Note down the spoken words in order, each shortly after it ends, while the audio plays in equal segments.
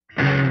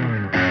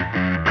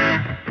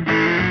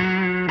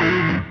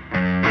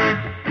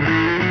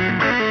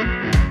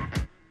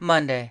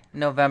Monday,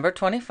 November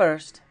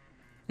 21st.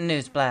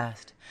 News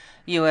Blast.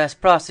 U.S.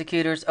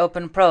 prosecutors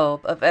open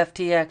probe of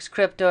FTX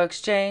crypto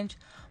exchange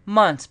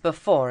months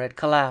before it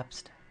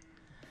collapsed.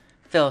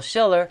 Phil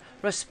Schiller,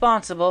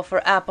 responsible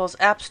for Apple's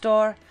App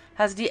Store,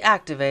 has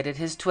deactivated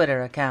his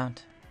Twitter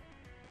account.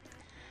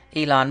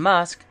 Elon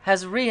Musk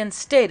has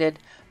reinstated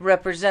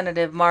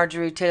Representative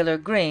Marjorie Taylor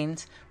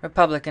Greene's,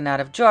 Republican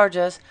out of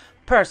Georgia's,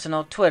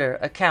 personal Twitter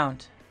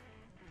account.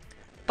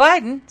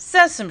 Biden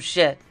says some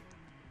shit.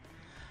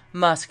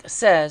 Musk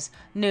says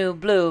new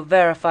blue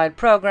verified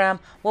program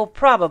will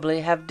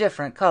probably have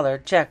different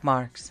colored check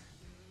marks.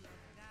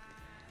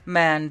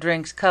 Man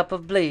drinks cup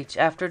of bleach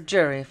after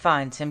jury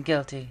finds him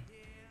guilty.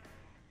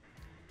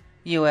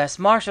 U.S.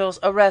 Marshals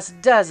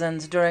arrest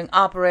dozens during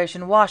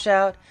Operation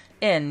Washout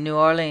in New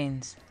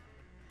Orleans.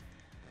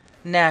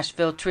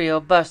 Nashville trio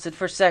busted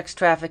for sex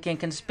trafficking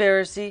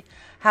conspiracy,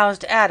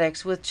 housed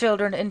addicts with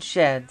children in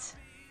sheds.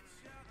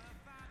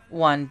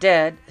 1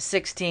 dead,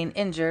 16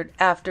 injured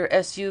after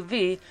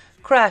SUV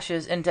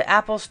crashes into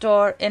Apple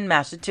Store in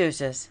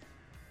Massachusetts.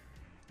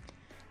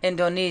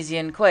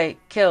 Indonesian quake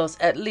kills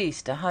at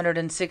least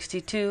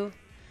 162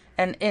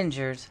 and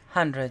injures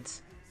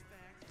hundreds.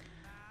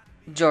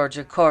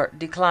 Georgia court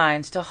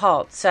declines to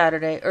halt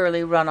Saturday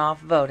early runoff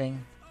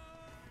voting.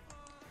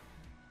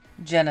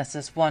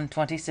 Genesis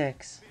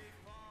 1:26.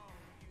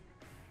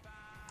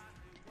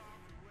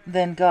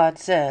 Then God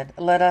said,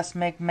 Let us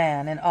make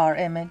man in our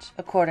image,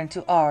 according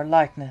to our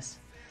likeness.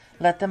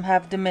 Let them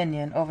have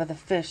dominion over the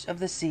fish of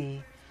the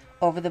sea,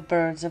 over the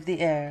birds of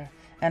the air,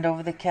 and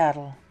over the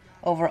cattle,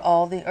 over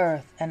all the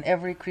earth, and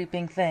every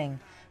creeping thing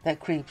that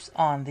creeps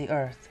on the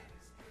earth.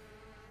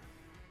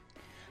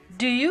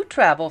 Do you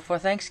travel for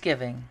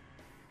Thanksgiving?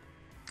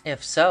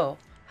 If so,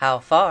 how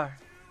far?